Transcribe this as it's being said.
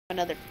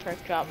Another perk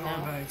drop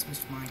now. Alright, it's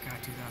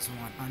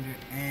mrminecraft2100,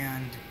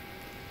 and,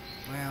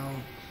 well...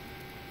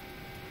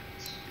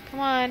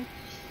 Come on.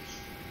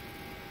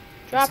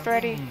 Drop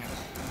already.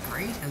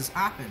 Great has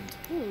happened.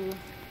 Ooh.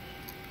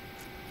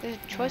 There's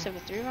a choice of a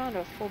 3-round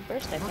or a full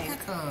burst, I think. Look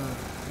at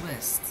the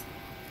list.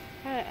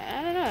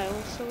 I don't know, it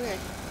looks so weird.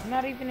 I'm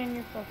not even in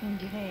your fucking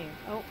game.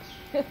 Oh,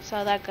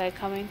 saw that guy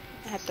coming.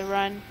 I have to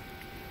run.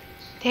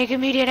 Take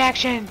immediate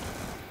action!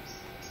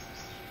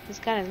 This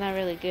gun is not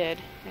really good.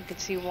 I could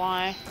see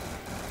why.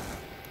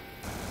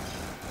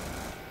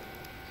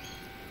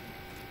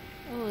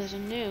 Oh, there's a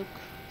nuke.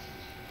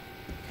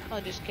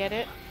 I'll just get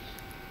it.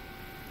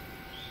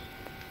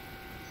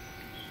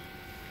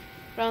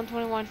 Round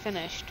 21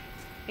 finished.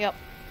 Yep.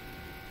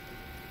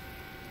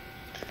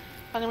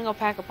 I'm gonna go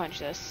pack-a-punch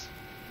this.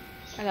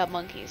 I got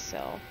monkeys,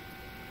 so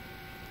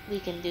we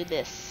can do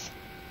this.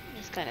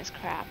 This gun is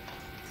crap.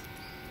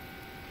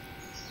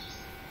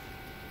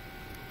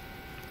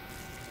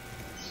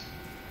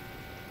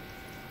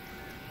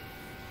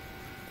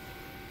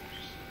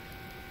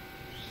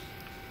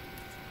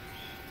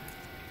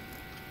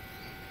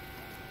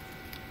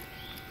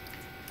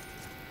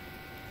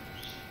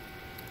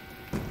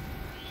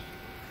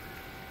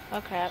 Oh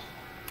crap.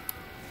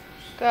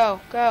 Go,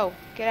 go.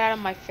 Get out of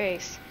my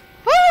face.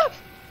 Ah!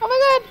 Oh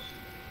my god!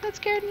 That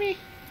scared me.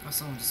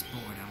 Also, I'm just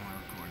bored. I want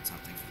to record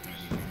something for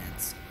 30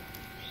 minutes.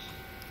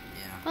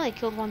 Yeah. I only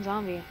killed one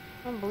zombie.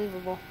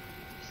 Unbelievable.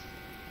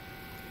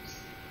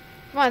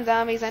 Come on,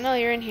 zombies. I know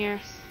you're in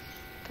here.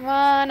 Come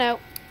on out.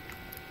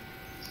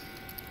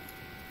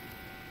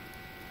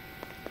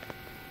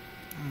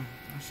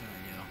 What should I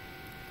do?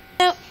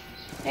 Nope.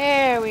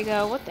 There we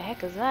go. What the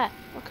heck is that?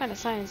 What kind of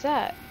sign is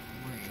that?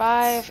 Wait.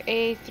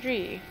 5A3.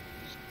 Wait.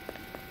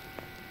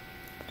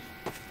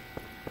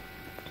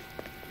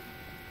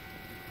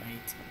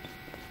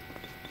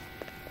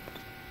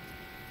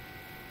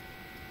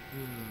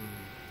 Ooh.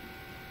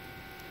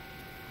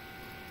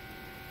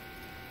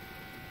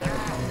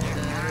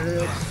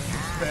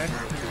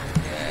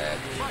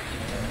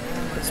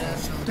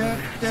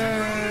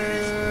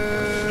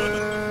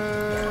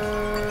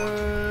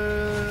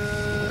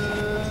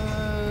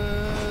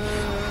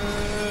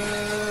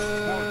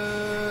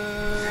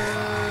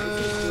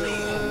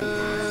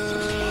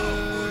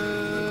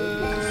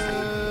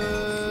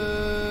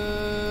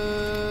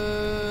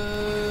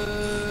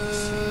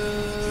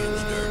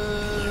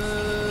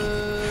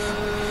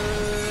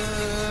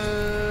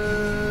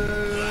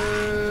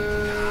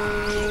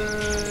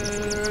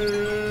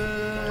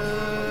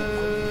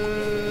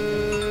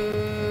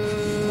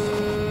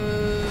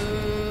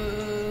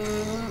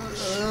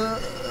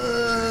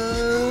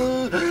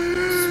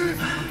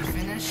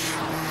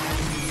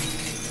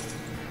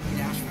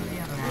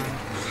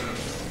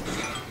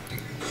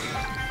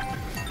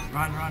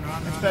 Run.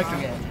 Inspector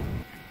again.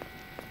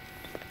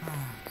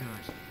 Ah, good.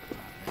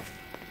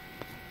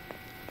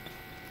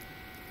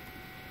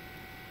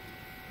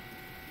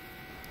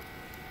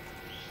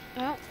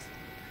 Oh.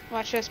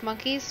 Watch this,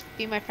 monkeys.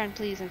 Be my friend,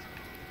 please.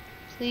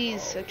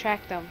 Please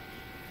attract them.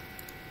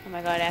 Oh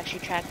my god, I actually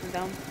attracted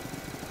them.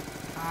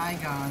 Hi,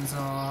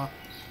 Gonzo.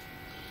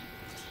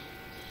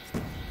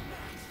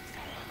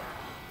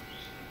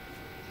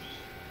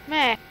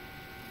 Meh.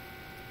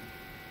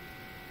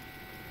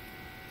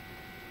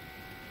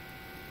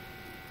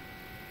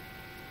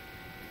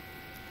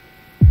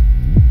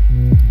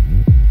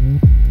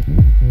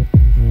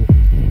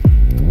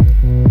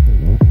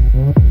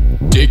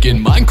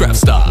 Digging Minecraft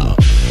style.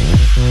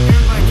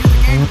 Everybody do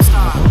the game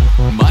style.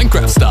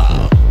 Minecraft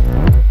style.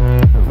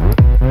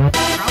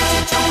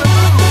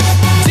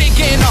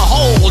 Digging a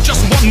hole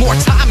just one more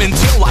time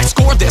until I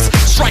score this.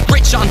 Strike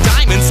rich on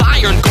diamonds,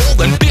 iron,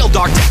 gold, and build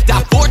our decked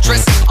out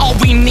fortress. All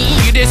we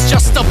need is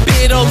just a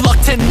bit of luck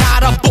to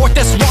not abort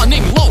this.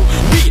 Running low,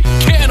 we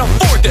can't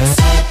afford this.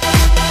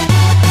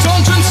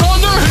 Dungeons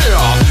under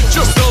here.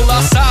 Just the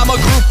last time a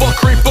group of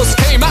creepers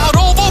came out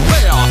over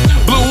there.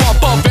 Blew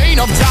up a vein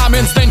of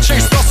diamonds, then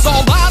chased us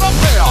all out of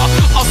there.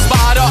 A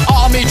spider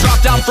army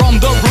dropped down from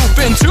the roof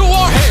into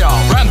our hair.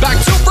 Ran back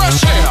to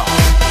fresh air.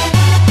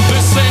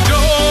 This ain't your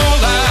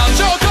land,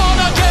 you're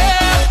gonna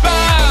get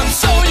banned.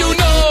 So you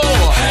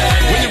know, hey,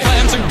 when you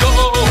plan to go,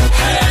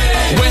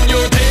 hey, when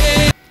you're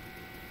dead.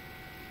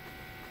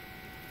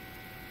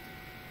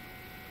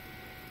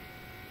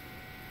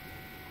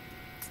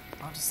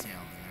 I'll just stay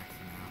over there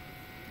for now.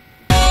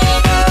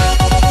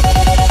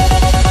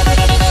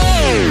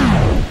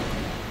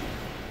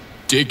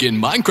 Digging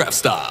Minecraft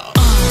style.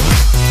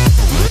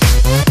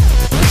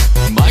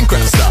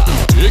 Minecraft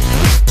style. Dig.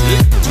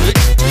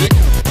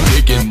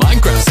 Digging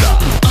Minecraft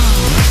style.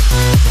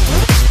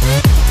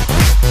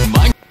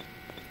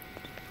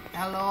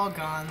 Hello,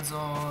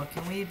 Gonzo.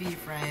 Can we be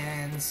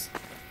friends?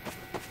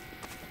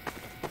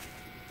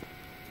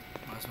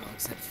 Might as well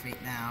accept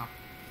fate now.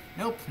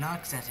 Nope, not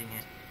accepting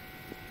it.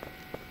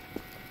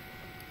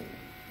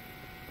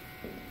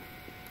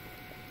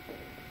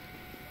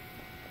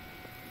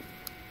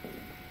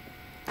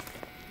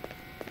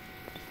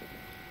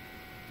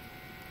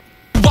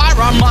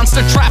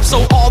 Monster trap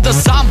so all the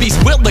zombies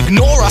will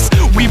ignore us.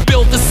 We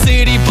built the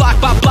city block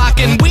by block,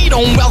 and we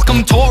don't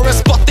welcome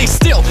tourists, but they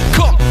still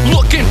come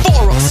looking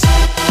for us.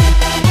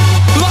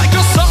 Like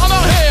a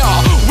sauna here,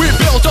 we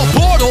built a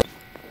portal.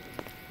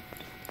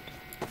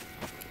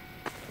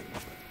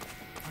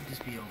 I'll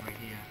just be over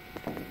here.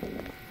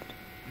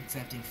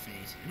 Accepting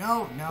fate.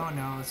 No,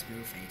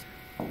 screw fate.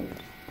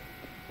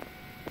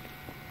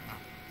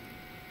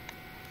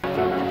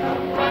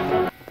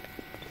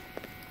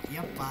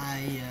 Yep,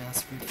 I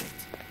screwed fate.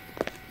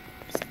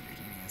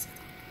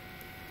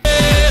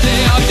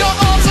 Your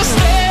arms are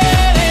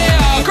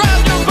steady,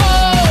 grab your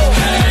bow,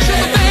 shoot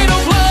the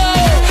fatal blow.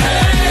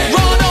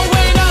 Run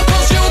away now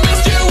 'cause you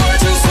missed, you were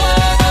too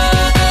slow.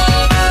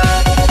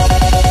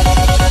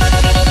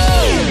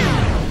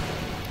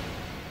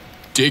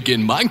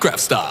 Digging Minecraft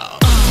style.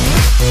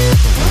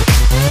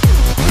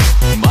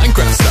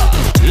 Minecraft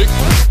style. Dig,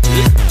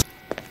 dig.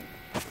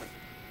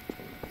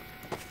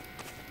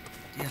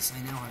 Yes, I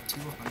now have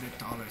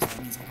 $200. That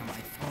means I can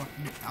buy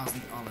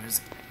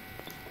 $400,000.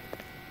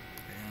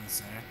 Yeah,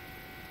 sir.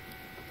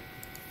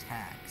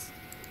 Tax.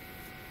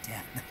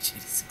 Damn, that shit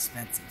is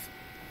expensive.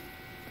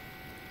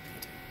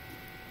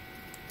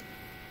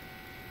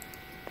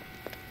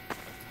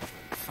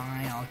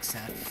 Fine, I'll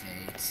accept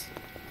fate.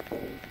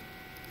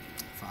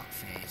 Fuck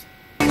fate.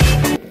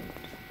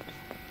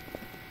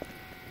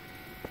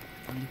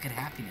 And look at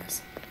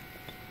happiness.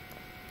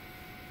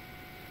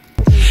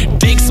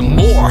 Dig some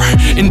more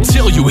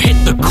until you hit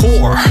the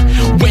core.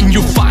 When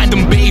you find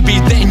them, baby,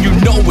 then you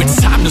know it's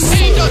time to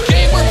see the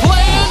game we're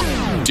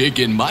playing.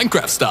 Digging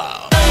Minecraft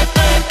style.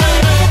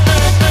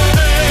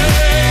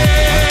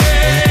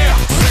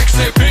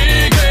 Sexy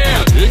pig,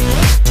 yeah. Dig,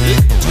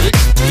 dig, dig,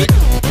 dig.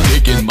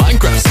 Digging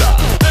Minecraft style.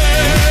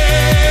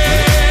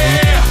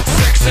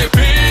 Sexy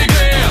pig,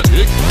 yeah.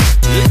 Dig,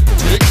 dig,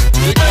 dig,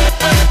 dig.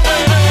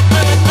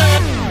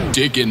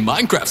 Digging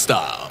Minecraft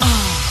style.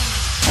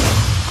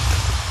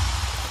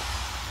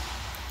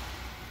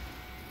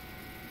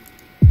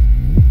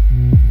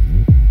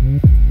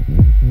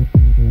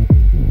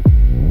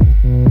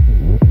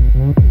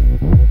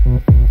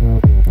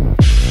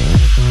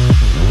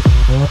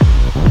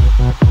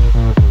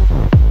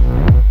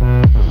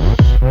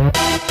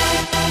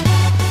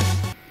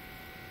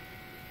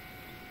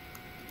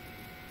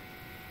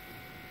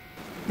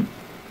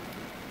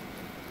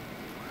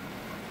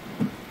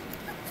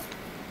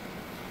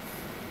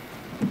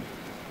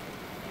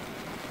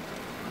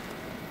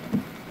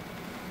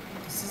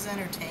 This is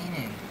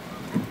entertaining.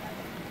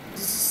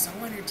 This is so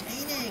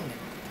entertaining.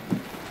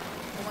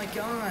 Oh my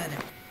god.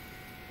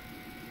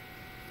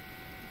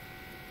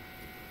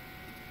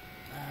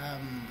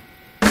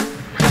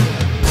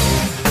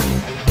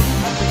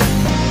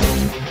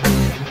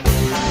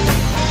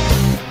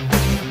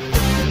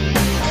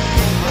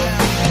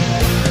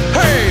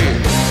 Hey!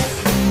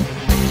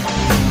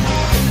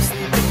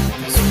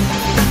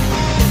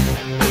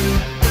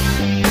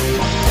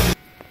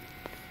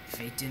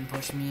 Fate didn't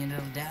push me into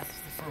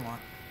death for one.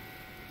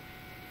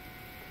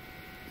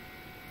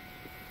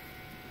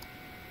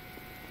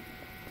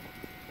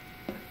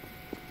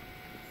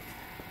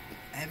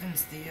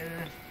 Evans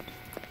Theater.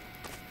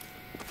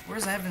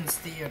 Where's Evans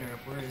Theater?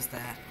 Where is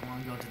that? I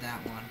want to go to that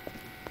one.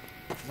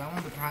 Is that one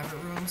of the private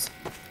rooms?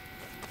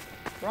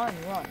 Run,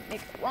 run,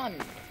 Nick, run!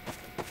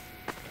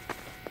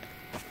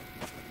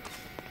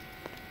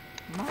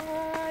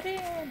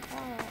 Martin!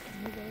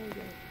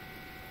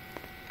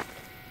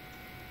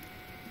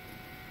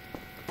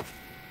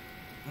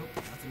 Nope,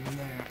 nothing in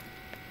there.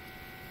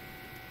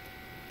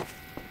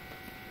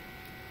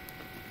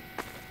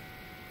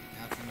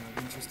 Nothing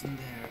of interest in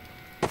there.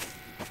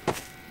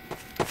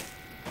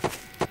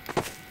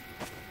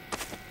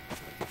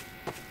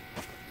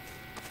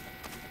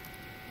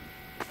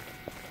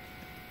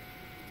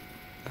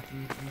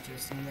 Nothing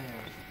interesting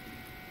there.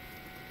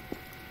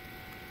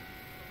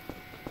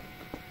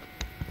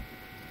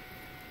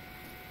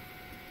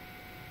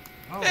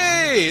 Oh,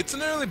 Hey, it's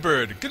an early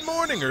bird. Good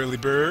morning, early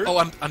bird. Oh,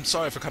 I'm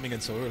sorry for coming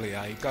in so early.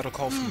 I got a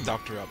call from the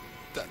doctor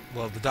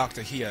the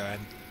doctor here, and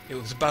it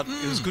was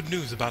good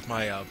news about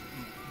my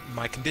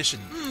my condition.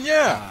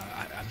 Yeah.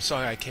 I'm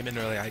sorry I came in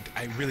early. I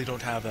really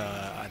don't have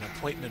an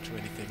appointment or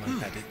anything like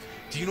that.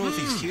 Do you know if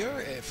he's here?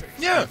 If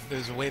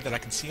there's a way that I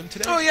can see him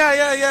today? Oh,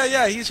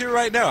 yeah. He's here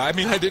right now. I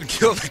mean, I didn't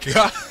kill the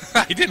guy.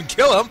 I didn't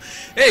kill him.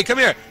 Hey, come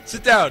here.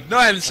 Sit down. No,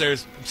 I'm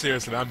serious. I'm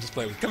serious. I'm just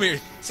playing with you. Come here.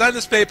 Sign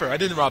this paper. I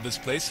didn't rob this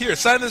place. Here,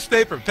 sign this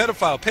paper.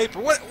 Pedophile paper.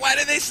 Why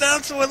do they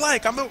sound so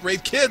alike? I'm not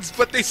rape kids,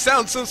 but they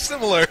sound so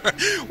similar.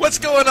 What's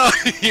going on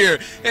here?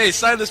 Hey,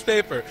 sign this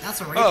paper.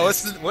 That's a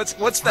rapist. Oh, what's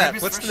that?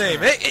 Rapist What's the for name?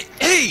 sure.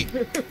 Hey!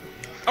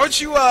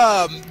 Aren't you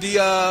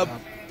the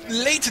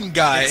Layton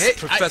guy? Yes, Hey,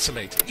 Professor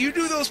Layton. You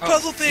do those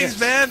puzzle things, yes.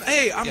 man.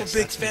 Hey, I'm Yes, a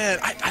big that's me. fan.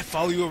 I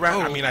follow you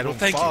around. Oh, I mean, I don't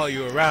thank follow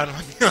you around.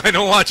 I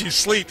don't watch you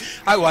sleep.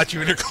 I watch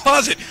you in your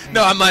closet.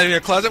 No, I'm not in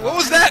your closet. What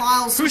was that?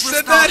 Who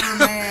said that?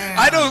 Man.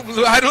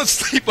 I don't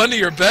sleep under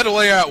your bed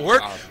while you're at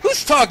work.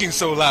 Who's talking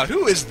so loud?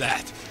 Who is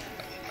that?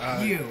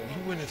 You. You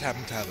wouldn't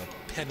happen to have a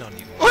pen on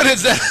you. What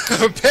is that?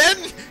 A pen?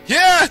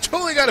 Yeah, I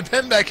totally got a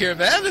pen back here,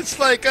 man. It's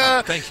like,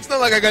 thank you. It's not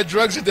like I got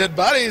drugs or dead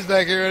bodies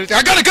back here.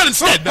 I got a gun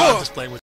instead. No, I'm just playing with